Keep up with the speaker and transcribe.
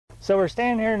So we're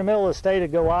standing here in the middle of the state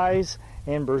of Goiás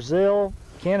in Brazil.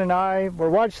 Ken and I, we're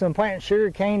watching them plant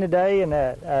sugar cane today in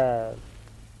that,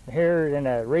 here in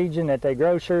a region that they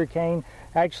grow sugar cane.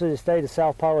 Actually, the state of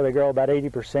Sao Paulo, they grow about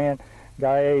 80%.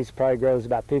 Goiás probably grows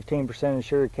about 15% of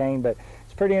sugar cane, but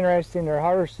it's pretty interesting. They're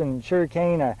harvesting sugar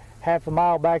cane a half a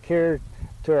mile back here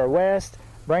to our west,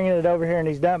 bringing it over here in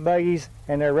these dump buggies,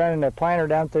 and they're running a planter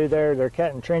down through there. They're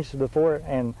cutting trenches before it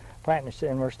and planting it,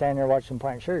 and we're standing there watching them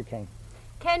plant sugar cane.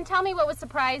 Ken, tell me what was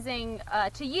surprising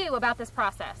to you about this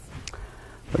process.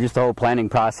 Well, just the whole planting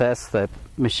process. The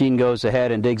machine goes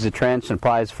ahead and digs a trench and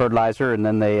applies fertilizer, and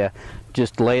then they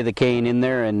just lay the cane in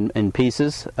there in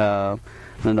pieces. Then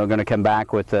they're going to come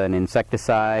back with an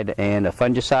insecticide and a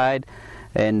fungicide.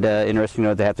 And interesting to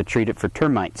know, they have to treat it for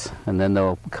termites, and then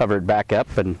they'll cover it back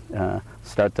up and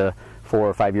start the 4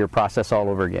 or 5 year process all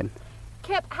over again.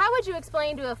 Kip, how would you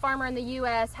explain to a farmer in the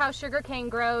U.S. how sugarcane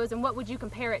grows, and what would you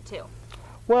compare it to?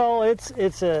 Well, it's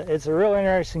a real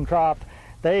interesting crop.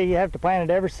 They have to plant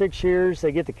it every 6 years.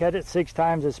 They get to cut it 6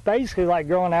 times. It's basically like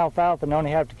growing alfalfa and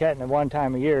only have to cut it one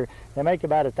time a year. They make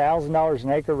about $1,000 an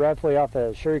acre roughly off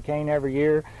of sugarcane every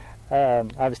year.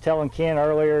 I was telling Ken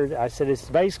earlier, I said it's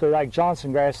basically like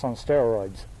Johnson grass on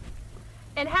steroids.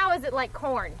 And how is it like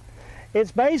corn?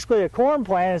 It's basically a corn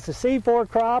plant. It's a C4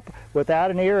 crop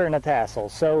without an ear and a tassel.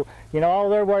 So, you know, all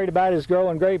they're worried about is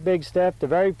growing great big stuff. The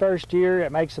very first year, it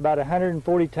makes about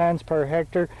 140 tons per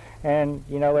hectare. And,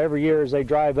 you know, every year as they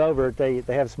drive over it, they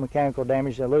have some mechanical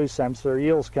damage, they lose some, so their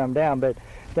yields come down. But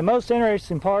the most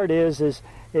interesting part is this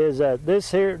where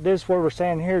we're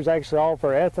standing here is actually all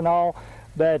for ethanol.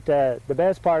 But the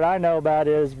best part I know about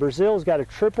is Brazil's got to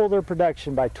triple their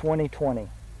production by 2020.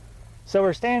 So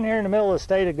we're standing here in the middle of the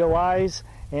state of Goiás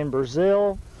in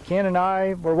Brazil. Ken and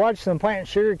I, we're watching them plant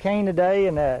sugar cane today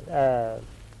in that,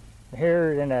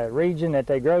 here in a region that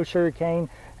they grow sugar cane.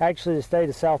 Actually, the state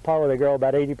of Sao Paulo, they grow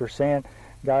about 80%.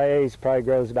 Goiás probably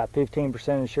grows about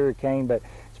 15% of sugar cane, but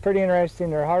it's pretty interesting.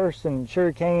 They're harvesting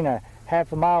sugar cane a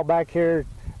half a mile back here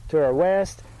to our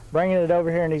west, bringing it over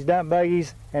here in these dump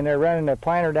buggies, and they're running a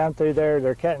planter down through there.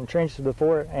 They're cutting trenches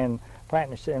before it and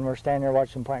planting it, and we're standing there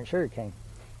watching them plant sugar cane.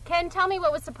 Ken, tell me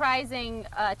what was surprising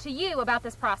to you about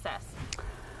this process.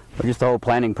 Well, just the whole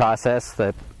planting process.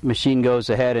 The machine goes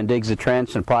ahead and digs a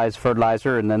trench and applies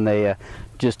fertilizer, and then they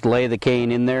just lay the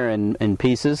cane in there in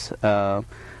pieces. Then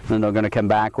they're going to come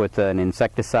back with an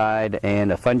insecticide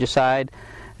and a fungicide.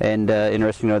 And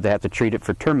interesting to know, they have to treat it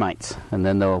for termites, and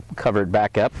then they'll cover it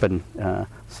back up and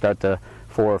start the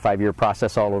 4 or 5 year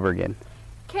process all over again.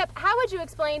 Kip, how would you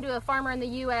explain to a farmer in the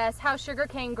U.S. how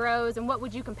sugarcane grows, and what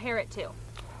would you compare it to?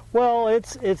 Well,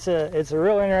 it's a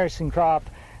real interesting crop.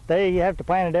 They have to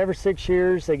plant it every 6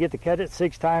 years. They get to cut it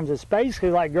 6 times. It's basically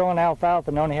like growing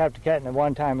alfalfa and only have to cut it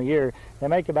one time a year. They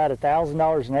make about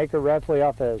 $1,000 an acre roughly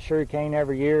off of sugarcane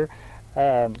every year.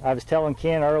 I was telling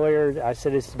Ken earlier, I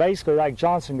said it's basically like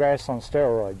Johnson grass on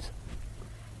steroids.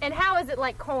 And how is it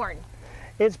like corn?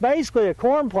 It's basically a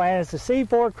corn plant. It's a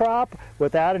C4 crop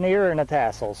without an ear and a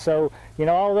tassel. So, you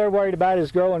know, all they're worried about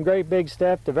is growing great big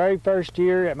stuff. The very first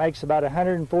year, it makes about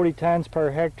 140 tons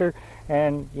per hectare.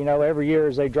 And, you know, every year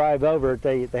as they drive over it,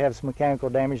 they have some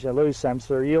mechanical damage, they lose some,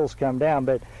 so their yields come down.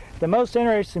 But the most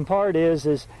interesting part is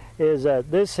this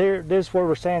where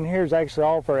we're standing here is actually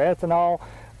all for ethanol.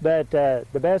 But the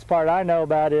best part I know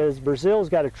about is Brazil's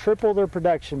got to triple their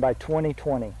production by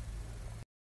 2020.